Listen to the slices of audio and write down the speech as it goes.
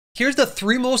Here's the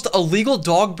 3 most illegal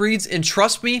dog breeds, and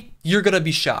trust me, you're gonna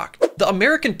be shocked. The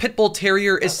American Pit Bull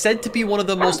Terrier is said to be one of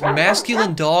the most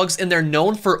masculine dogs, and they're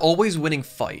known for always winning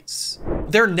fights.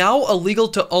 They're now illegal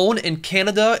to own in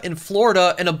Canada, in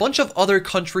Florida, and a bunch of other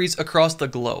countries across the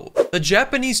globe. The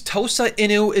Japanese Tosa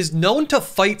Inu is known to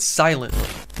fight silently,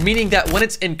 meaning that when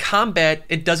it's in combat,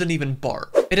 it doesn't even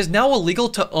bark. It is now illegal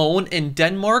to own in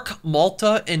Denmark,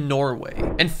 Malta, and Norway.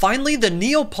 And finally, the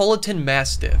Neapolitan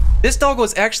Mastiff. This dog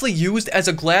was actually used as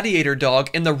a gladiator dog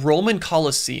in the Roman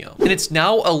Colosseum, and it's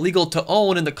now illegal to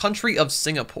own in the country of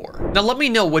Singapore. Now let me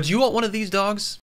know, would you want one of these dogs?